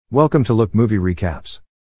Welcome to Look Movie Recaps.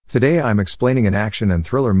 Today I'm explaining an action and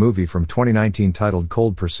thriller movie from 2019 titled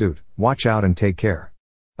Cold Pursuit, Watch Out and Take Care.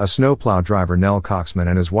 A snowplow driver Nels Coxman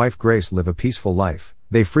and his wife Grace live a peaceful life.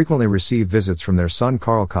 They frequently receive visits from their son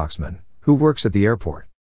Carl Coxman, who works at the airport.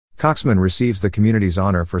 Coxman receives the community's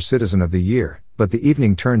honor for Citizen of the Year, but the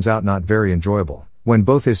evening turns out not very enjoyable, when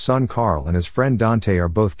both his son Carl and his friend Dante are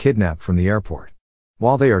both kidnapped from the airport.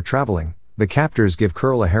 While they are traveling, the captors give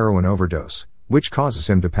Carl a heroin overdose, which causes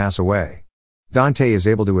him to pass away. Dante is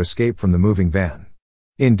able to escape from the moving van.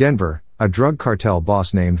 In Denver, a drug cartel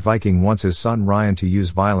boss named Viking wants his son Ryan to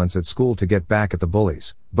use violence at school to get back at the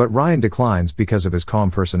bullies, but Ryan declines because of his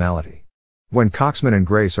calm personality. When Coxman and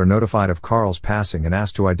Grace are notified of Carl's passing and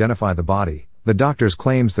asked to identify the body, the doctors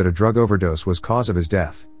claims that a drug overdose was cause of his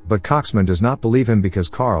death, but Coxman does not believe him because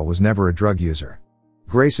Carl was never a drug user.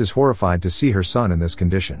 Grace is horrified to see her son in this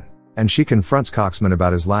condition, and she confronts Coxman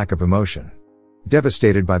about his lack of emotion.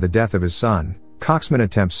 Devastated by the death of his son, Coxman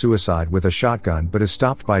attempts suicide with a shotgun but is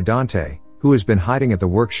stopped by Dante, who has been hiding at the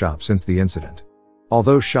workshop since the incident.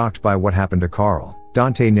 Although shocked by what happened to Carl,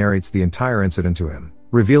 Dante narrates the entire incident to him,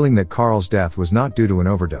 revealing that Carl's death was not due to an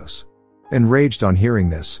overdose. Enraged on hearing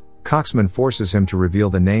this, Coxman forces him to reveal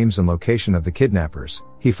the names and location of the kidnappers.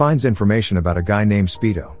 He finds information about a guy named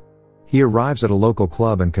Speedo. He arrives at a local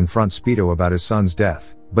club and confronts Speedo about his son's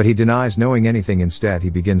death, but he denies knowing anything. Instead, he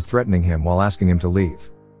begins threatening him while asking him to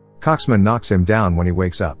leave. Coxman knocks him down when he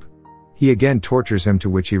wakes up. He again tortures him, to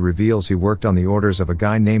which he reveals he worked on the orders of a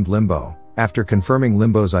guy named Limbo. After confirming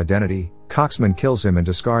Limbo's identity, Coxman kills him and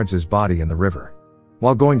discards his body in the river.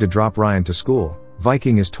 While going to drop Ryan to school,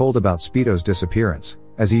 Viking is told about Speedo's disappearance,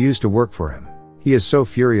 as he used to work for him. He is so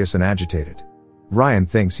furious and agitated. Ryan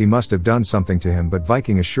thinks he must have done something to him, but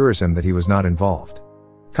Viking assures him that he was not involved.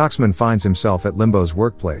 Coxman finds himself at Limbo's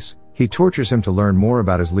workplace. He tortures him to learn more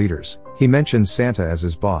about his leaders. He mentions Santa as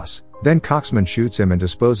his boss. Then Coxman shoots him and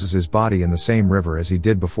disposes his body in the same river as he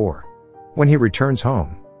did before. When he returns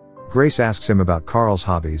home, Grace asks him about Carl's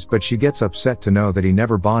hobbies, but she gets upset to know that he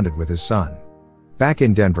never bonded with his son. Back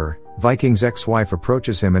in Denver, Viking's ex-wife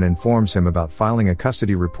approaches him and informs him about filing a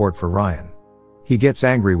custody report for Ryan. He gets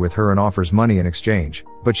angry with her and offers money in exchange,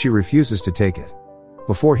 but she refuses to take it.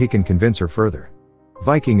 Before he can convince her further,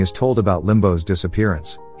 Viking is told about Limbo's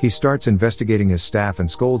disappearance. He starts investigating his staff and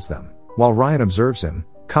scolds them. While Ryan observes him,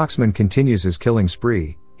 Coxman continues his killing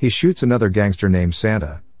spree. He shoots another gangster named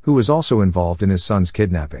Santa, who was also involved in his son's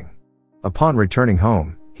kidnapping. Upon returning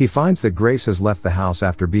home, he finds that Grace has left the house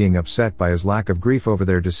after being upset by his lack of grief over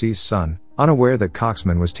their deceased son, unaware that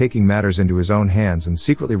Coxman was taking matters into his own hands and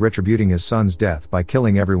secretly retributing his son's death by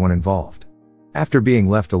killing everyone involved. After being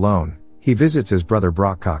left alone, he visits his brother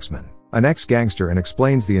Brock Coxman, an ex-gangster, and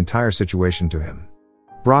explains the entire situation to him.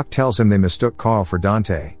 Brock tells him they mistook Carl for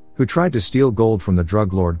Dante, who tried to steal gold from the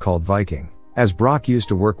drug lord called Viking. As Brock used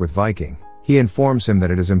to work with Viking, he informs him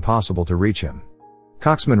that it is impossible to reach him.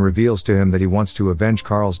 Coxman reveals to him that he wants to avenge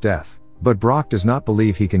Carl's death, but Brock does not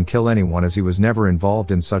believe he can kill anyone as he was never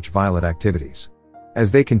involved in such violent activities.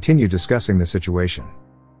 As they continue discussing the situation.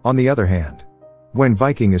 On the other hand, when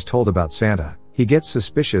Viking is told about Santa, he gets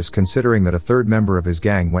suspicious, considering that a third member of his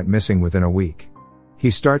gang went missing within a week. He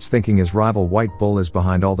starts thinking his rival White Bull is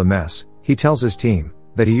behind all the mess. He tells his team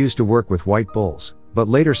that he used to work with White Bulls, but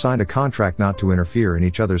later signed a contract not to interfere in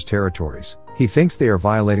each other's territories. He thinks they are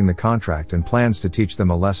violating the contract and plans to teach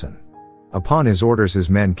them a lesson. Upon his orders, his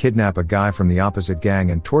men kidnap a guy from the opposite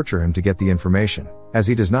gang and torture him to get the information, as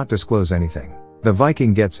he does not disclose anything. The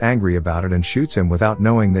Viking gets angry about it and shoots him without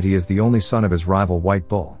knowing that he is the only son of his rival White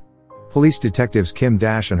Bull. Police detectives Kim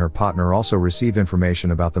Dash and her partner also receive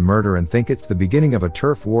information about the murder and think it's the beginning of a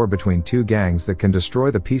turf war between two gangs that can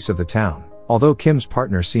destroy the peace of the town, although Kim's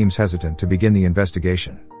partner seems hesitant to begin the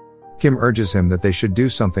investigation. Kim urges him that they should do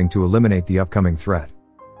something to eliminate the upcoming threat.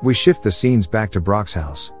 We shift the scenes back to Brock's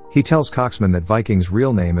house. He tells Coxman that Viking's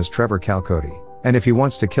real name is Trevor Calcody, and if he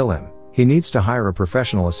wants to kill him, he needs to hire a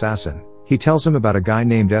professional assassin. He tells him about a guy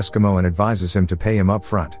named Eskimo and advises him to pay him up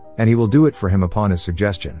front, and he will do it for him upon his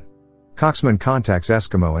suggestion. Coxman contacts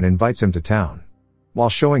Eskimo and invites him to town. While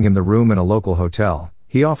showing him the room in a local hotel,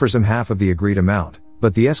 he offers him half of the agreed amount,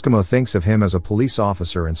 but the Eskimo thinks of him as a police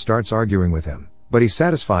officer and starts arguing with him, but he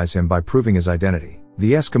satisfies him by proving his identity.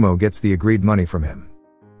 The Eskimo gets the agreed money from him,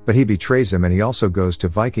 but he betrays him, and he also goes to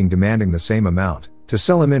Viking demanding the same amount, to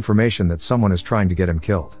sell him information that someone is trying to get him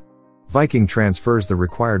killed. Viking transfers the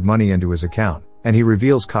required money into his account, and he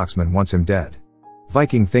reveals Coxman wants him dead.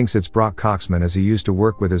 Viking thinks it's Brock Coxman, as he used to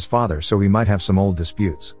work with his father, so he might have some old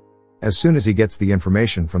disputes. As soon as he gets the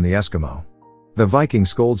information from the Eskimo, the Viking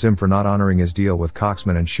scolds him for not honoring his deal with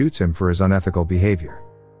Coxman and shoots him for his unethical behavior.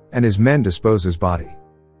 And his men dispose his body.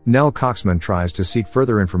 Nels Coxman tries to seek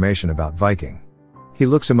further information about Viking. He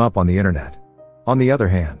looks him up on the internet. On the other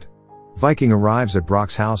hand, Viking arrives at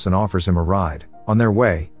Brock's house and offers him a ride. On their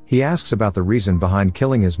way, he asks about the reason behind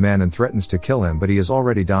killing his men and threatens to kill him, but he is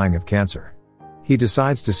already dying of cancer. He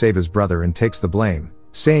decides to save his brother and takes the blame,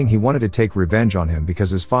 saying he wanted to take revenge on him because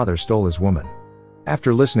his father stole his woman.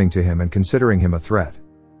 After listening to him and considering him a threat,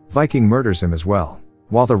 Viking murders him as well.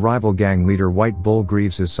 While the rival gang leader White Bull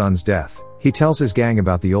grieves his son's death, he tells his gang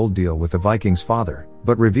about the old deal with the Viking's father,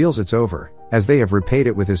 but reveals it's over, as they have repaid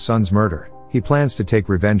it with his son's murder. He plans to take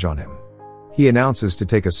revenge on him. He announces to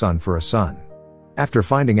take a son for a son. After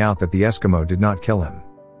finding out that the Eskimo did not kill him,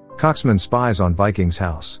 Coxman spies on Viking's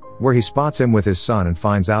house, where he spots him with his son and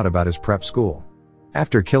finds out about his prep school.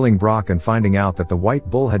 After killing Brock and finding out that the White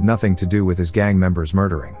Bull had nothing to do with his gang members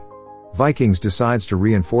murdering, Vikings decides to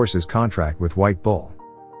reinforce his contract with White Bull.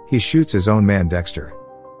 He shoots his own man Dexter.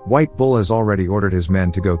 White Bull has already ordered his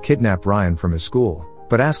men to go kidnap Ryan from his school,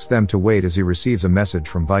 but asks them to wait as he receives a message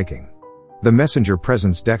from Viking. The messenger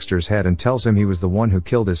presents Dexter's head and tells him he was the one who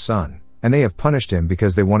killed his son, and they have punished him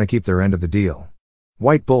because they want to keep their end of the deal.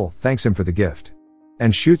 White Bull thanks him for the gift,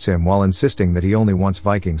 and shoots him while insisting that he only wants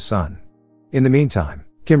Viking's son. In the meantime,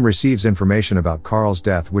 Kim receives information about Carl's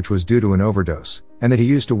death, which was due to an overdose, and that he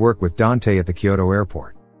used to work with Dante at the Kyoto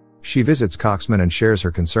airport. She visits Coxman and shares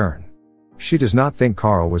her concern. She does not think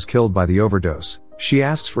Carl was killed by the overdose. She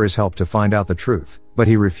asks for his help to find out the truth, but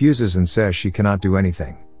he refuses and says she cannot do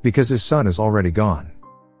anything, because his son is already gone.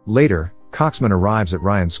 Later, Coxman arrives at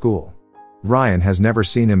Ryan's school. Ryan has never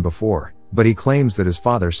seen him before, but he claims that his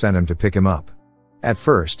father sent him to pick him up. At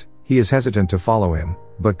first, he is hesitant to follow him,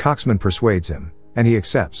 but Coxman persuades him, and he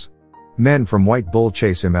accepts. Men from White Bull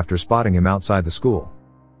chase him after spotting him outside the school,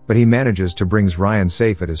 but he manages to bring Ryan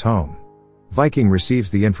safe at his home. Viking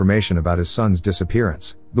receives the information about his son's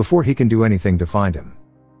disappearance, before he can do anything to find him.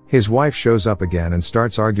 His wife shows up again and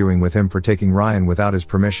starts arguing with him for taking Ryan without his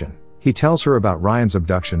permission. He tells her about Ryan's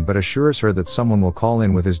abduction but assures her that someone will call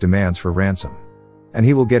in with his demands for ransom, and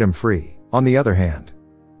he will get him free. On the other hand,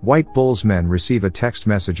 White Bull's men receive a text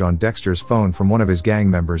message on Dexter's phone from one of his gang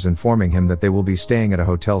members informing him that they will be staying at a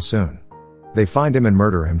hotel soon. They find him and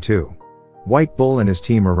murder him too. White Bull and his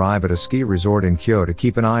team arrive at a ski resort in Kyoto to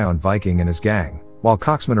keep an eye on Viking and his gang. While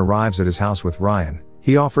Coxman arrives at his house with Ryan,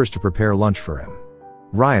 he offers to prepare lunch for him.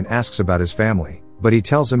 Ryan asks about his family, but he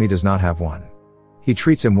tells him he does not have one. He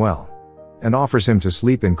treats him well, and offers him to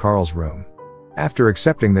sleep in Carl's room. After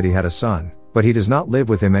accepting that he had a son, but he does not live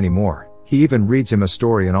with him anymore, he even reads him a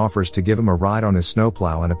story and offers to give him a ride on his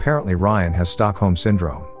snowplow, and apparently Ryan has Stockholm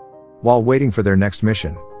Syndrome. While waiting for their next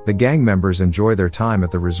mission, the gang members enjoy their time at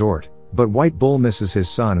the resort, but White Bull misses his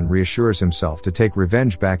son and reassures himself to take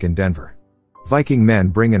revenge back in Denver. Viking men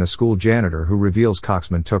bring in a school janitor who reveals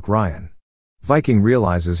Coxman took Ryan. Viking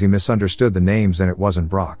realizes he misunderstood the names and it wasn't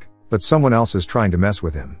Brock, but someone else is trying to mess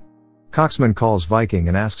with him. Coxman calls Viking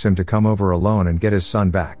and asks him to come over alone and get his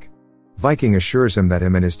son back. Viking assures him that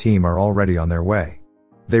him and his team are already on their way.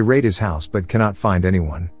 They raid his house but cannot find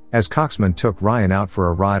anyone, as Coxman took Ryan out for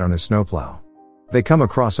a ride on his snowplow. They come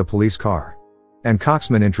across a police car, and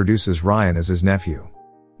Coxman introduces Ryan as his nephew.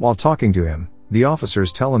 While talking to him, the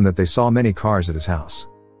officers tell him that they saw many cars at his house.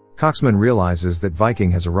 Coxman realizes that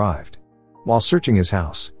Viking has arrived. While searching his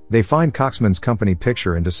house, they find Coxman's company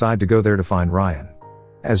picture and decide to go there to find Ryan.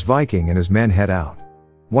 As Viking and his men head out,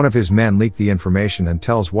 one of his men leaks the information and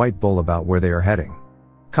tells White Bull about where they are heading.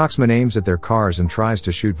 Coxman aims at their cars and tries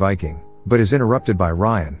to shoot Viking, but is interrupted by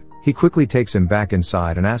Ryan. He quickly takes him back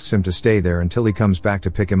inside and asks him to stay there until he comes back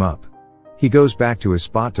to pick him up. He goes back to his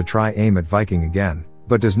spot to try aim at Viking again,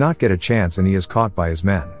 but does not get a chance and he is caught by his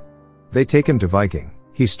men. They take him to Viking.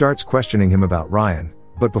 He starts questioning him about Ryan,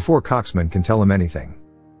 but before Coxman can tell him anything,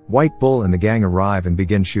 White Bull and the gang arrive and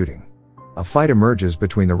begin shooting. A fight emerges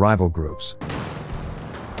between the rival groups.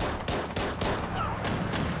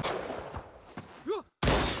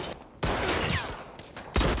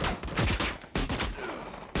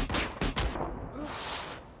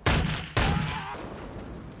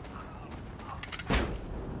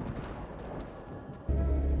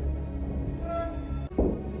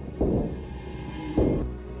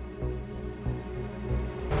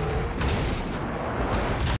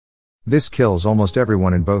 This kills almost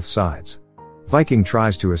everyone in both sides. Viking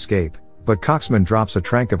tries to escape, but Coxman drops a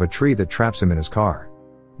trunk of a tree that traps him in his car.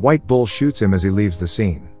 White Bull shoots him as he leaves the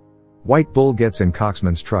scene. White Bull gets in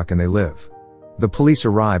Coxman's truck and they live. The police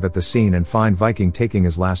arrive at the scene and find Viking taking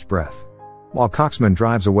his last breath, while Coxman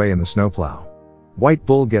drives away in the snowplow. White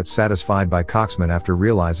Bull gets satisfied by Coxman after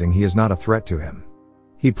realizing he is not a threat to him.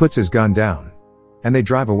 He puts his gun down, and they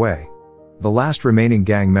drive away. The last remaining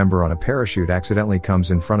gang member on a parachute accidentally comes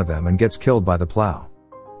in front of them and gets killed by the plow.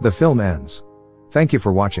 The film ends. Thank you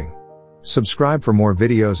for watching. Subscribe for more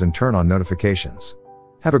videos and turn on notifications.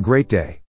 Have a great day.